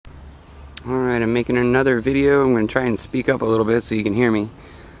Alright, I'm making another video. I'm going to try and speak up a little bit so you can hear me.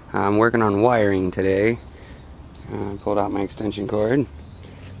 I'm working on wiring today. Pulled out my extension cord.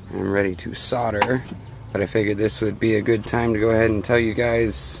 I'm ready to solder, but I figured this would be a good time to go ahead and tell you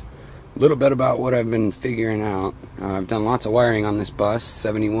guys a little bit about what I've been figuring out. I've done lots of wiring on this bus,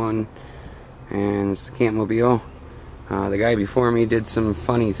 71, and it's the Campmobile. The guy before me did some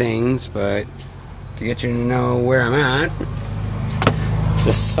funny things, but to get you to know where I'm at,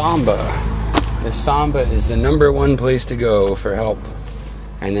 the Samba is the #1 place to go for help.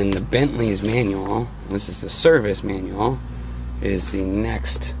 And then the Bentley's manual, this is the service manual, is the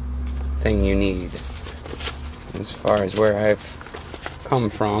next thing you need. As far as where I've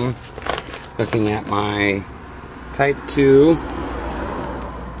come from, looking at my Type 2,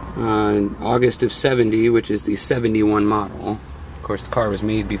 August of 70, which is the 71 model. Of course, the car was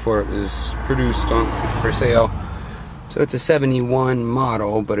made before it was produced for sale. So it's a 71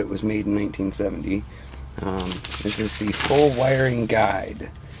 model, but it was made in 1970. This is the full wiring guide,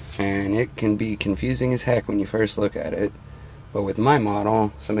 and it can be confusing as heck when you first look at it. But with my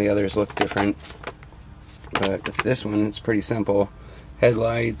model, some of the others look different. But with this one, it's pretty simple.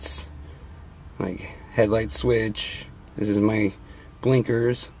 Headlights, like headlight switch. This is my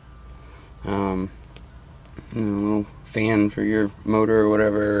blinkers. Little fan for your motor or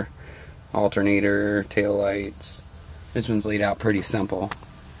whatever. Alternator, tail lights. This one's laid out pretty simple.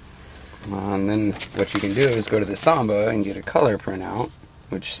 And then what you can do is go to the Samba and get a color printout,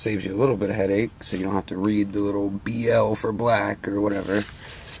 which saves you a little bit of headache, so you don't have to read the little BL for black or whatever.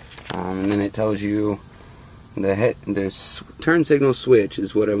 And then it tells you the turn signal switch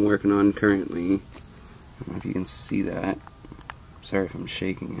is what I'm working on currently. I don't know if you can see that. Sorry if I'm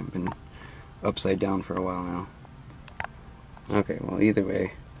shaking. I've been upside down for a while now. Okay, well, either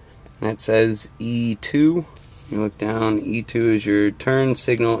way, that says E2. You look down, E2 is your turn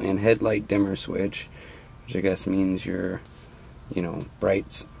signal and headlight dimmer switch, which I guess means your,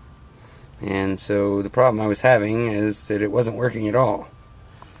 brights. And so the problem I was having is that it wasn't working at all.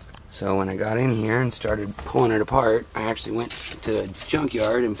 So when I got in here and started pulling it apart, I actually went to a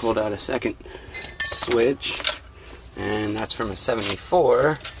junkyard and pulled out a second switch, and that's from a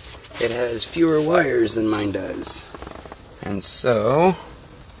 74. It has fewer wires than mine does. And so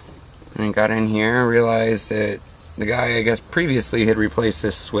I got in here, realized that the guy, I guess, previously had replaced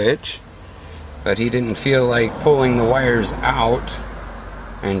this switch, but he didn't feel like pulling the wires out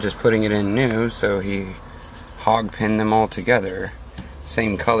and just putting it in new, so he hog pinned them all together.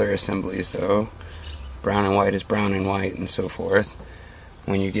 Same color assemblies though. Brown and white is brown and white, and so forth.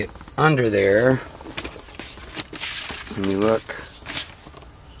 When you get under there and you look,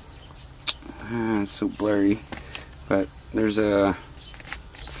 it's so blurry, but there's a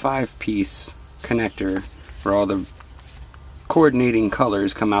 5-piece connector where all the coordinating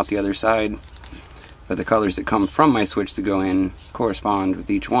colors come out the other side, but the colors that come from my switch to go in correspond with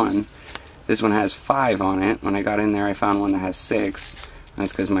each one. This one has 5 on it. When I got in there, I found one that has 6.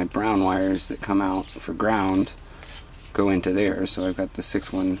 That's because my brown wires that come out for ground go into there, so I've got the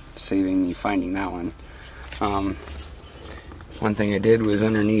 6th one saving me finding that one. One thing I did was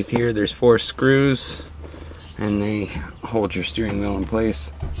underneath here there's 4 screws, and they hold your steering wheel in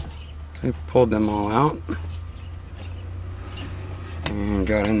place. So I pulled them all out and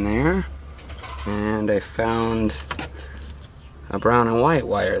got in there, and I found a brown and white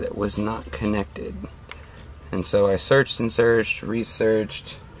wire that was not connected. And so I searched and searched,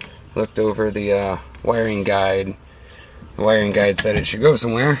 researched, looked over the wiring guide. The wiring guide said it should go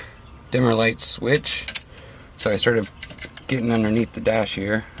somewhere. Dimmer light switch. So I started getting underneath the dash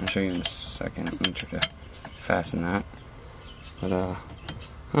here. I'll show you in a second. I'm going to try to fasten that. But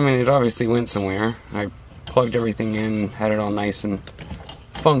it obviously went somewhere. I plugged everything in, had it all nice and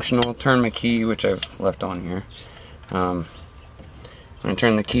functional. Turned my key, which I've left on here. When I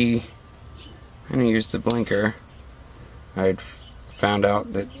turned the key and I used the blinker, I'd found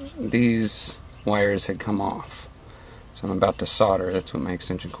out that these wires had come off. So I'm about to solder. That's what my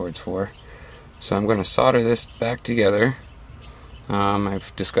extension cord's for. So I'm going to solder this back together.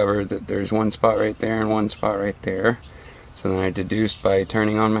 I've discovered that there's one spot right there and one spot right there. So then I deduced by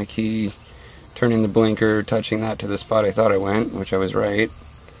turning on my key, turning the blinker, touching that to the spot I thought I went, which I was right.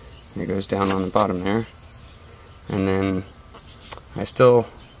 It goes down on the bottom there. And then I still,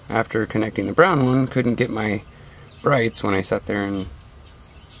 after connecting the brown one, couldn't get my brights. When I sat there and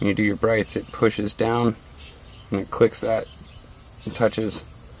when you do your brights, it pushes down and it clicks that and touches.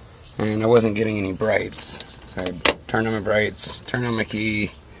 And I wasn't getting any brights. So I turned on my brights, turned on my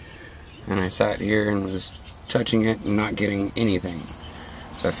key, and I sat here and was touching it and not getting anything.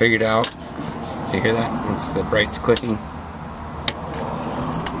 So I figured out, you hear that? It's the brights clicking.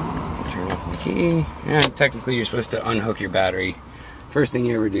 Turn off key. Yeah, technically you're supposed to unhook your battery. First thing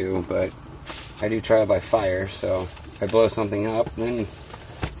you ever do, but I do trial by fire, so if I blow something up, then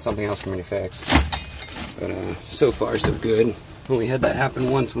something else for me to fix. But so far so good. Only had that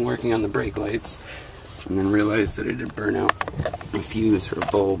happen once when working on the brake lights, and then realized that it had burned out a fuse or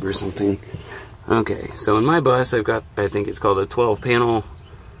a bulb or something. Okay, so in my bus I've got, I think it's called a 12 panel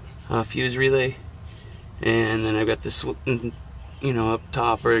fuse relay, and then I've got this, you know, up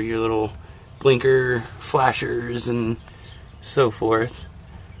top are your little blinker flashers and so forth.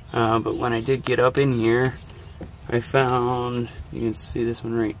 But when I did get up in here, I found, you can see this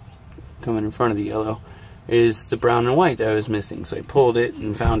one right coming in front of the yellow, is the brown and white that I was missing. So I pulled it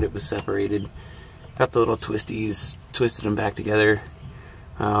and found it was separated. Got the little twisties, twisted them back together.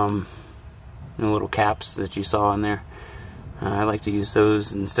 The little caps that you saw in there. I like to use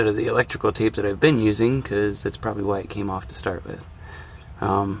those instead of the electrical tape that I've been using, because that's probably why it came off to start with.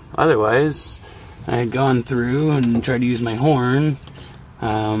 Otherwise, I had gone through and tried to use my horn.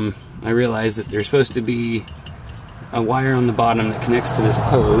 I realized that there's supposed to be a wire on the bottom that connects to this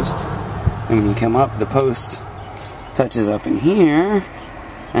post, and when you come up, the post touches up in here,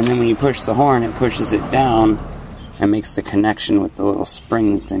 and then when you push the horn, it pushes it down and makes the connection with the little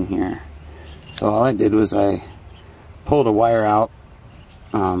spring that's in here. So all I did was I pulled a wire out,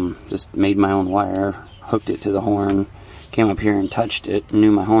 just made my own wire, hooked it to the horn, came up here and touched it,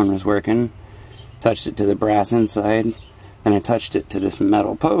 knew my horn was working, touched it to the brass inside, then I touched it to this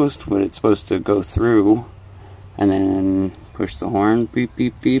metal post, what it's supposed to go through, and then pushed the horn, beep,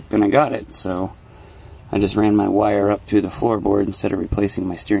 beep, beep, and I got it. So I just ran my wire up to the floorboard instead of replacing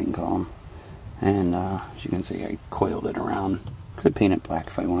my steering column. And as you can see, I coiled it around. Could paint it black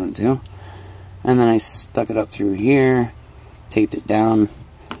if I wanted to. And then I stuck it up through here, taped it down,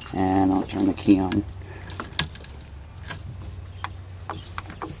 and I'll turn the key on.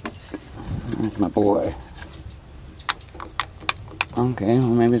 That's my boy. Okay, well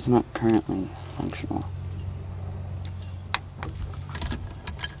maybe it's not currently functional.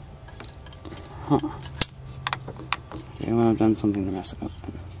 Huh. Okay, well I've done something to mess it up.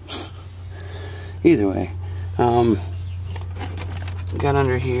 Either way, got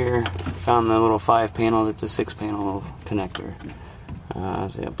under here, found the little 5-panel that's a 6-panel connector.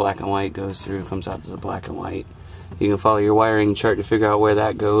 So yeah, black and white goes through, comes out to the black and white. You can follow your wiring chart to figure out where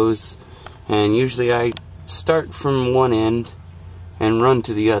that goes. And usually I start from one end and run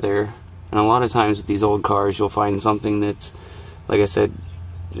to the other. And a lot of times with these old cars, you'll find something that's, like I said,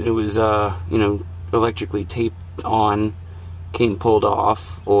 it was, you know, electrically taped on, came pulled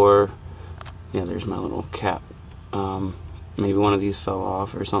off, or, yeah, there's my little cap. Maybe one of these fell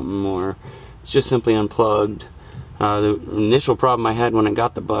off or something, or it's just simply unplugged. The initial problem I had when I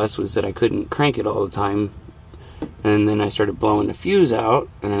got the bus was that I couldn't crank it all the time. And then I started blowing the fuse out,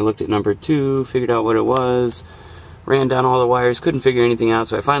 and I looked at number 2, figured out what it was, ran down all the wires, couldn't figure anything out,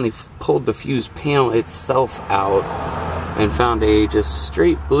 so I finally pulled the fuse panel itself out and found a just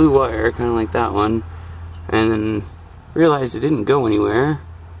straight blue wire, kind of like that one, and then realized it didn't go anywhere.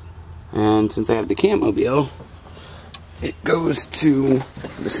 And since I have the Campmobile, it goes to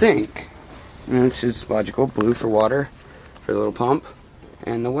the sink, and it's just logical, blue for water, for the little pump,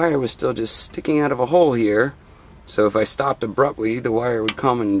 and the wire was still just sticking out of a hole here. So if I stopped abruptly, the wire would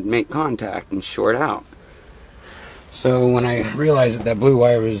come and make contact and short out. So when I realized that that blue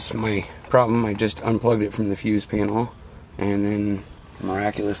wire was my problem, I just unplugged it from the fuse panel, and then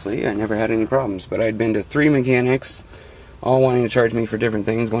miraculously I never had any problems. But I'd been to 3 mechanics, all wanting to charge me for different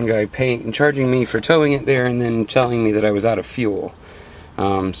things. One guy charging me for towing it there and then telling me that I was out of fuel.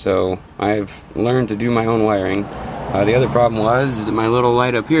 So I've learned to do my own wiring. The other problem was that my little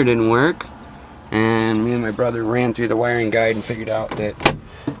light up here didn't work. And me and my brother ran through the wiring guide and figured out that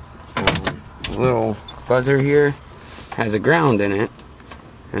the little buzzer here has a ground in it,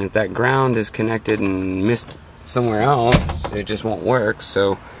 and if that ground is connected and missed somewhere else, it just won't work.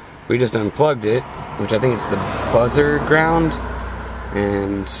 So we just unplugged it, which I think is the buzzer ground.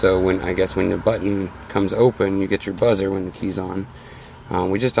 And so when the button comes open, you get your buzzer when the key's on.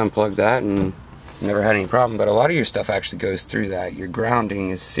 We just unplugged that and never had any problem. But a lot of your stuff actually goes through that. Your grounding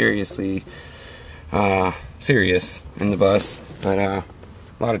is seriously serious in the bus, but a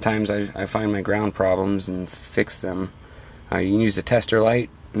lot of times I find my ground problems and fix them. You can use a tester light,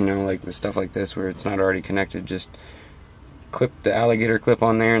 you know, like with stuff like this where it's not already connected. Just clip the alligator clip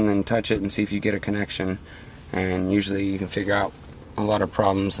on there and then touch it and see if you get a connection, and usually you can figure out a lot of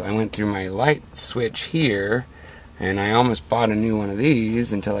problems. I went through my light switch here, and I almost bought a new one of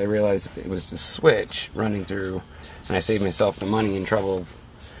these until I realized that it was the switch running through, and I saved myself the money and trouble.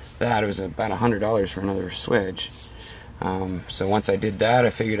 That it was about $100 for another switch. So once I did that, I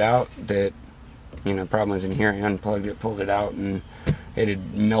figured out that you know, the problem was in here. I unplugged it, pulled it out, and it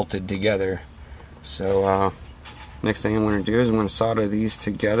had melted together. So next thing I'm going to do is I'm going to solder these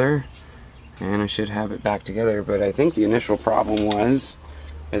together, and I should have it back together. But I think the initial problem is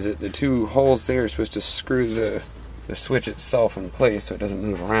that the two holes there are supposed to screw the switch itself in place so it doesn't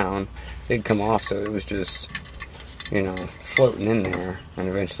move around. They'd come off, so it was just, you know, floating in there, and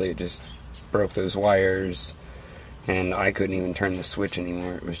eventually it just broke those wires, and I couldn't even turn the switch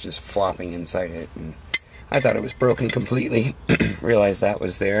anymore. It was just flopping inside it, and I thought it was broken completely. Realized that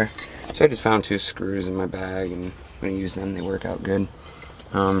was there, so I just found 2 screws in my bag, and I'm going to use them. They work out good.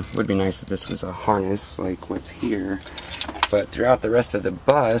 Would be nice if this was a harness like what's here, but throughout the rest of the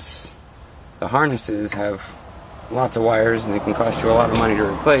bus, the harnesses have lots of wires, and they can cost you a lot of money to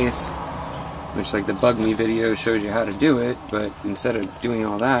replace, which, like the Bug Me video shows you how to do it. But instead of doing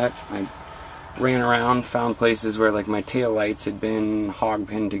all that, I ran around, found places where like my tail lights had been hog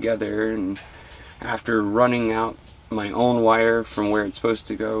pinned together, and after running out my own wire from where it's supposed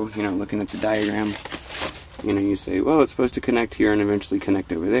to go, you know, looking at the diagram, you know, you say, well, it's supposed to connect here and eventually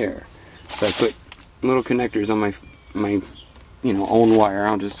connect over there. So I put little connectors on my you know, own wire.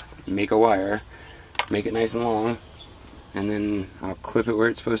 I'll just make a wire, make it nice and long, and then I'll clip it where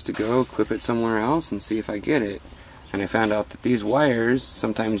it's supposed to go, clip it somewhere else, and see if I get it. And I found out that these wires,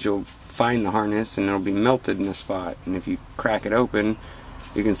 sometimes you'll find the harness and it'll be melted in a spot, and if you crack it open,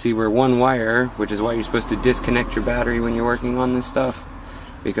 you can see where one wire, which is why you're supposed to disconnect your battery when you're working on this stuff,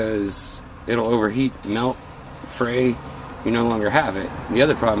 because it'll overheat, melt, fray, you no longer have it. The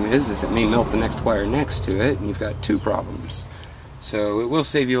other problem is it may melt the next wire next to it, and you've got 2 problems. So it will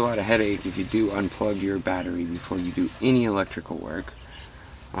save you a lot of headache if you do unplug your battery before you do any electrical work.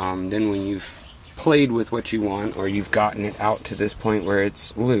 Then when you've played with what you want, or you've gotten it out to this point where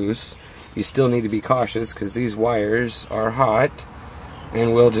it's loose, you still need to be cautious, because these wires are hot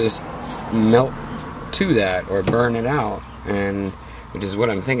and will just melt to that or burn it out, and which is what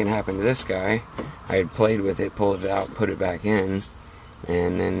I'm thinking happened to this guy. I had played with it, pulled it out, put it back in,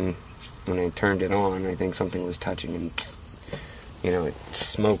 and then when I turned it on, I think something was touching, and you know, it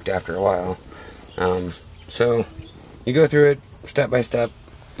smoked after a while. So you go through it step by step,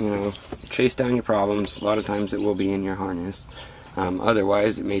 you know, chase down your problems. A lot of times it will be in your harness.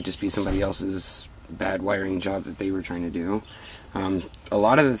 Otherwise, it may just be somebody else's bad wiring job that they were trying to do. A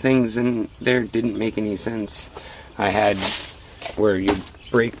lot of the things in there didn't make any sense. I had where your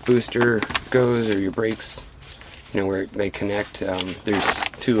brake booster goes, or your brakes, you know, where they connect. There's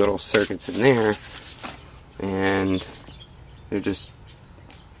 2 little circuits in there, and they're just,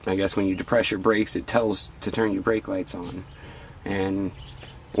 I guess when you depress your brakes, it tells to turn your brake lights on. And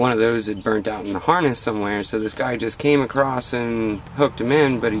one of those had burnt out in the harness somewhere, so this guy just came across and hooked them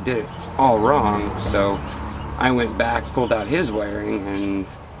in, but he did it all wrong. So I went back, pulled out his wiring, and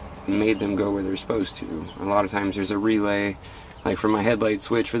made them go where they're supposed to. A lot of times there's a relay, like for my headlight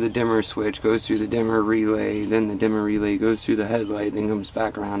switch, for the dimmer switch, goes through the dimmer relay, then the dimmer relay goes through the headlight, then comes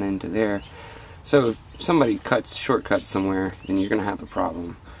back around into there. So if somebody shortcuts somewhere, then you're going to have a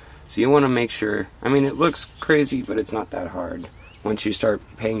problem. So you want to make sure, I mean, it looks crazy, but it's not that hard. Once you start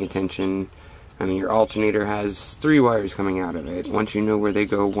paying attention, I mean, your alternator has 3 wires coming out of it. Once you know where they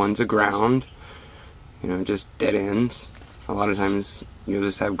go, one's a ground, you know, just dead ends. A lot of times you'll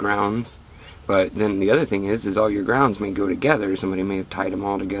just have grounds. But then the other thing is all your grounds may go together. Somebody may have tied them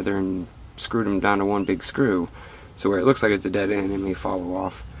all together and screwed them down to one big screw. So where it looks like it's a dead end, it may fall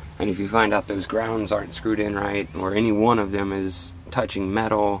off. And if you find out those grounds aren't screwed in right, or any one of them is touching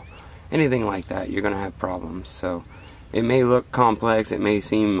metal, anything like that, you're going to have problems. So it may look complex, it may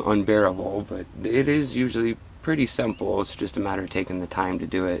seem unbearable, but it is usually pretty simple. It's just a matter of taking the time to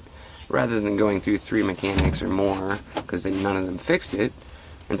do it, rather than going through 3 mechanics or more, because then none of them fixed it,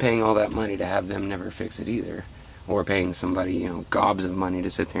 and paying all that money to have them never fix it either, or paying somebody, you know, gobs of money to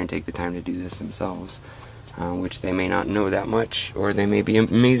sit there and take the time to do this themselves, which they may not know that much, or they may be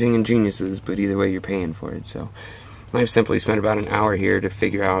amazing and geniuses, but either way you're paying for it. So I've simply spent about an hour here to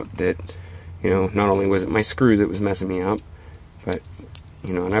figure out that, you know, not only was it my screw that was messing me up, but,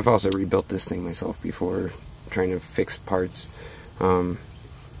 you know, and I've also rebuilt this thing myself before, trying to fix parts,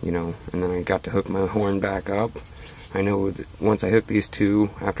 you know, and then I got to hook my horn back up. I know that once I hook these 2,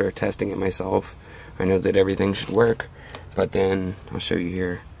 after testing it myself, I know that everything should work. But then, I'll show you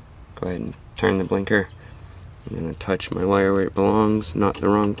here. Go ahead and turn the blinker. I'm going to touch my wire where it belongs, not the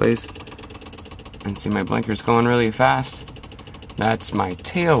wrong place. And see my blinker's going really fast. That's my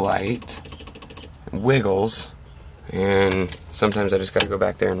tail light. It wiggles. And sometimes I just got to go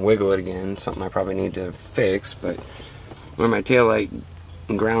back there and wiggle it again. Something I probably need to fix. But where my tail light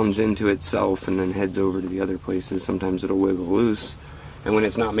grounds into itself and then heads over to the other places, sometimes it'll wiggle loose. And when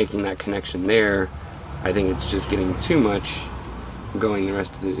it's not making that connection there, I think it's just getting too much going the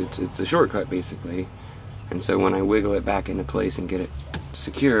rest of the, it's a shortcut basically. And so when I wiggle it back into place and get it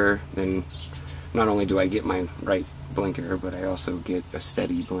secure, then not only do I get my right blinker, but I also get a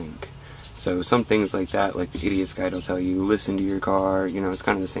steady blink. So some things like that, like the idiot's guide will tell you, listen to your car, you know, it's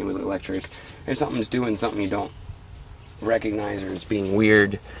kind of the same with electric. If something's doing something you don't recognize or it's being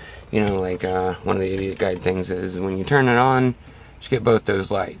weird, you know, like one of the idiot guide things is when you turn it on, just get both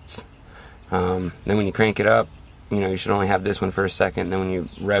those lights. Then when you crank it up, you know, you should only have this one for a second. Then when you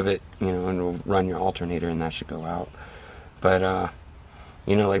rev it, you know, and it'll run your alternator and that should go out. But,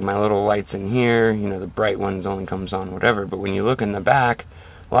 you know, like my little lights in here, you know, the bright ones only comes on whatever. But when you look in the back,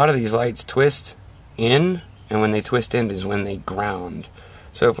 a lot of these lights twist in, and when they twist in is when they ground.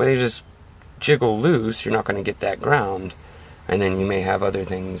 So if they just jiggle loose, you're not going to get that ground, and then you may have other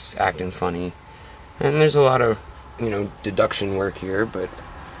things acting funny. And there's a lot of, you know, deduction work here, but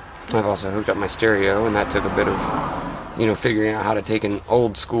I've also hooked up my stereo, and that took a bit of, you know, figuring out how to take an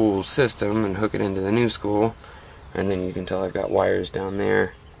old school system and hook it into the new school. And then you can tell I've got wires down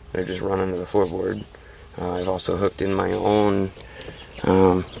there that are just run under the floorboard. I've also hooked in my own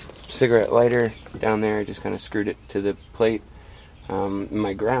cigarette lighter down there. I just kind of screwed it to the plate.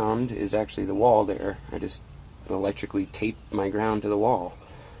 My ground is actually the wall there. I just electrically tape my ground to the wall.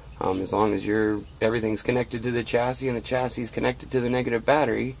 As long as everything's connected to the chassis and the chassis is connected to the negative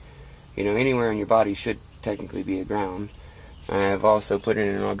battery, you know, anywhere in your body should technically be a ground. I've also put in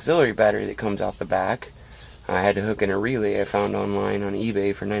an auxiliary battery that comes off the back. I had to hook in a relay I found online on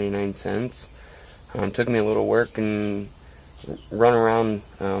eBay for 99 cents. Took me a little work and run around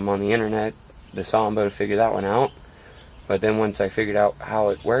on the internet, the Sambo, to figure that one out. But then once I figured out how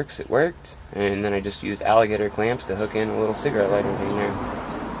it works, it worked. And then I just used alligator clamps to hook in a little cigarette lighter thing there.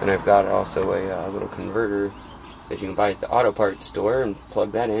 And I've got also a little converter that you can buy at the auto parts store and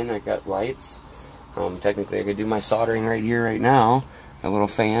plug that in. I got lights. Technically I could do my soldering right here, right now. A little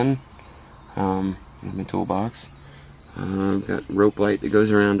fan in my toolbox. I've got rope light that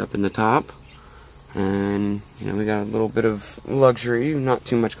goes around up in the top. And, you know, we got a little bit of luxury, not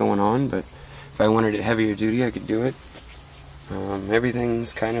too much going on, but if I wanted it heavier duty, I could do it.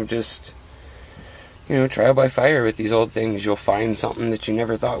 Everything's kind of just, you know, trial by fire with these old things. You'll find something that you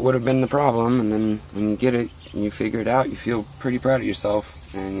never thought would have been the problem, and then when you get it and you figure it out, you feel pretty proud of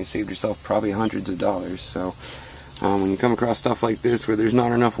yourself, and you saved yourself probably hundreds of dollars. So when you come across stuff like this where there's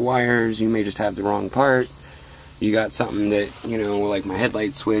not enough wires, you may just have the wrong part. You got something that, you know, like my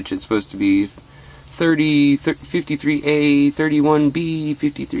headlight switch, it's supposed to be 53A, 31B,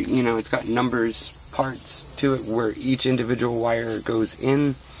 53, you know, it's got numbers, parts to it where each individual wire goes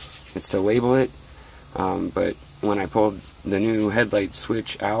in. It's to label it. But when I pulled the new headlight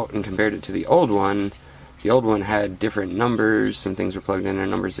switch out and compared it to the old one had different numbers. Some things were plugged in there,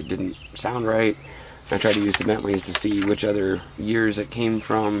 numbers that didn't sound right. I tried to use the Bentleys to see which other years it came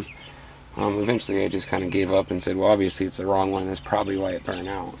from. Eventually I just kind of gave up and said, well, obviously it's the wrong one. That's probably why it burned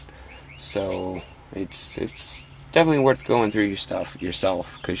out. So it's definitely worth going through your stuff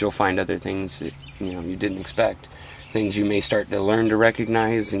yourself, because you'll find other things that, you know, you didn't expect. Things you may start to learn to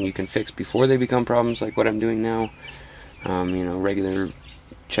recognize and you can fix before they become problems, like what I'm doing now. You know, regular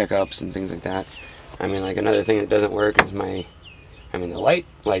checkups and things like that. I mean, like another thing that doesn't work is the light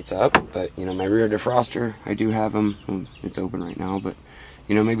lights up, but, you know, my rear defroster, I do have them. It's open right now, but,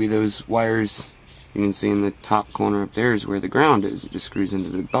 you know, maybe those wires you can see in the top corner up there is where the ground is. It just screws into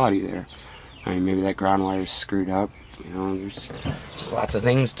the body there. I mean, maybe that ground wire is screwed up. You know, there's just lots of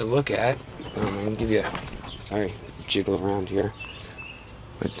things to look at. I can give you jiggle around here.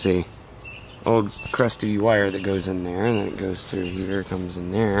 Let's see. Old crusty wire that goes in there, and then it goes through here, comes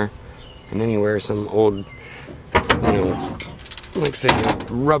in there. And anywhere some old, you know, like say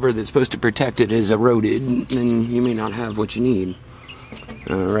rubber that's supposed to protect it is eroded, then you may not have what you need.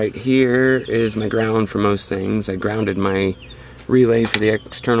 Right here is my ground for most things. I grounded my relay for the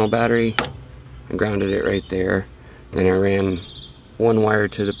external battery. I grounded it right there. Then I ran one wire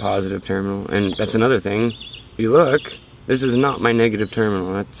to the positive terminal. And that's another thing. If you look, this is not my negative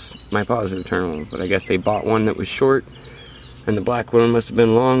terminal. That's my positive terminal. But I guess they bought one that was short, and the black one must have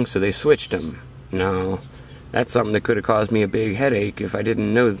been long, so they switched them. Now, that's something that could have caused me a big headache if I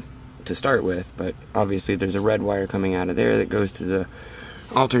didn't know to start with. But obviously there's a red wire coming out of there that goes to the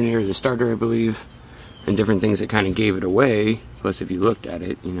alternator, the starter, I believe, and different things that kind of gave it away. Plus, if you looked at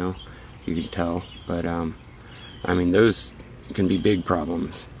it, you know, you could tell. But I mean, those can be big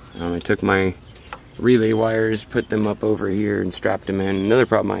problems. I took my relay wires, put them up over here, and strapped them in. Another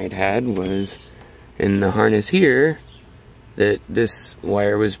problem I had was in the harness here, that this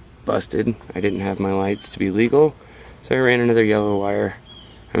wire was busted. I didn't have my lights to be legal, So I ran another yellow wire.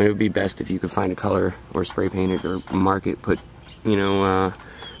 I mean, it would be best if you could find a color or spray paint it or mark it, put, you know,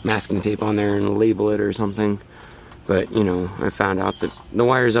 masking tape on there and label it or something. But, you know, I found out that the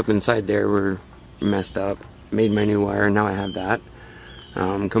wires up inside there were messed up. Made my new wire, now I have that.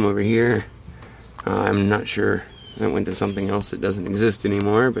 Come over here. I'm not sure. That went to something else that doesn't exist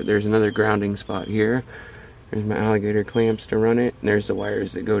anymore, but there's another grounding spot here. There's my alligator clamps to run it. And there's the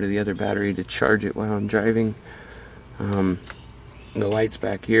wires that go to the other battery to charge it while I'm driving. The lights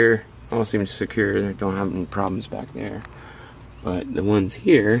back here all seem secure. I don't have any problems back there. But the ones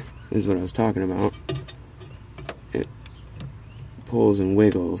here is what I was talking about. It pulls and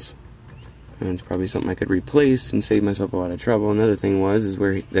wiggles. And it's probably something I could replace and save myself a lot of trouble. Another thing is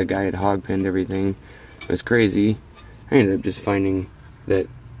where the guy had hog pinned everything. It was crazy. I ended up just finding that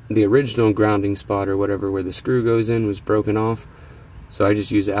the original grounding spot or whatever where the screw goes in was broken off. So I just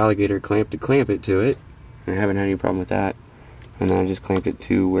used the alligator clamp to clamp it to it. And I haven't had any problem with that. And then I just clamped it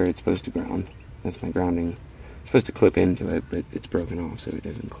to where it's supposed to ground. That's my grounding. It's supposed to clip into it, but it's broken off so it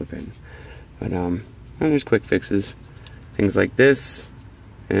doesn't clip in. But there's quick fixes. Things like this.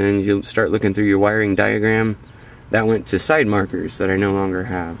 And you'll start looking through your wiring diagram. That went to side markers that I no longer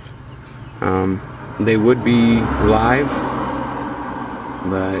have. They would be live,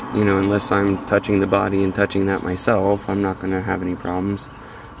 but you know, unless I'm touching the body and touching that myself, I'm not going to have any problems.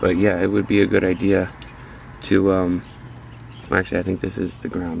 But yeah, it would be a good idea to, actually I think this is the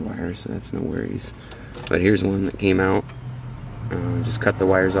ground wire, so that's no worries. But here's one that came out. Just cut the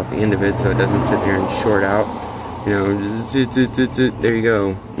wires off the end of it so it doesn't sit there and short out. You know, there you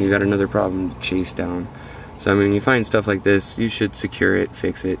go. You got another problem to chase down. So I mean, you find stuff like this, you should secure it,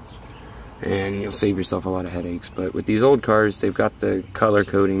 fix it, and you'll save yourself a lot of headaches. But with these old cars, they've got the color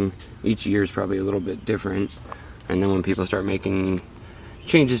coding. Each year is probably a little bit different. And then when people start making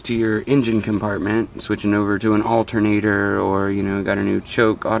changes to your engine compartment, switching over to an alternator, or you know, got a new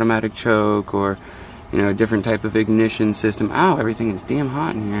choke, automatic choke, or you know, a different type of ignition system. Ow, everything is damn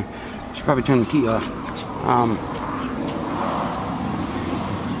hot in here. I should probably turn the key off.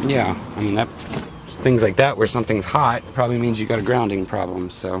 Yeah, I mean, things like that where something's hot probably means you got a grounding problem.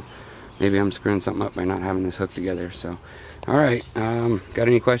 So maybe I'm screwing something up by not having this hooked together. So, all right. Got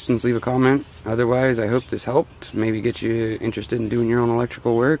any questions? Leave a comment. Otherwise, I hope this helped. Maybe get you interested in doing your own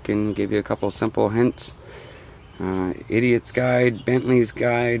electrical work and give you a couple simple hints. Idiot's Guide, Bentley's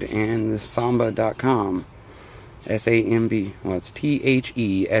Guide, and the Samba.com. S-A-M-B. Well, it's T-H-E-S-A-M-B-A.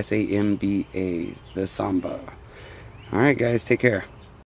 The Samba. Alright, guys. Take care.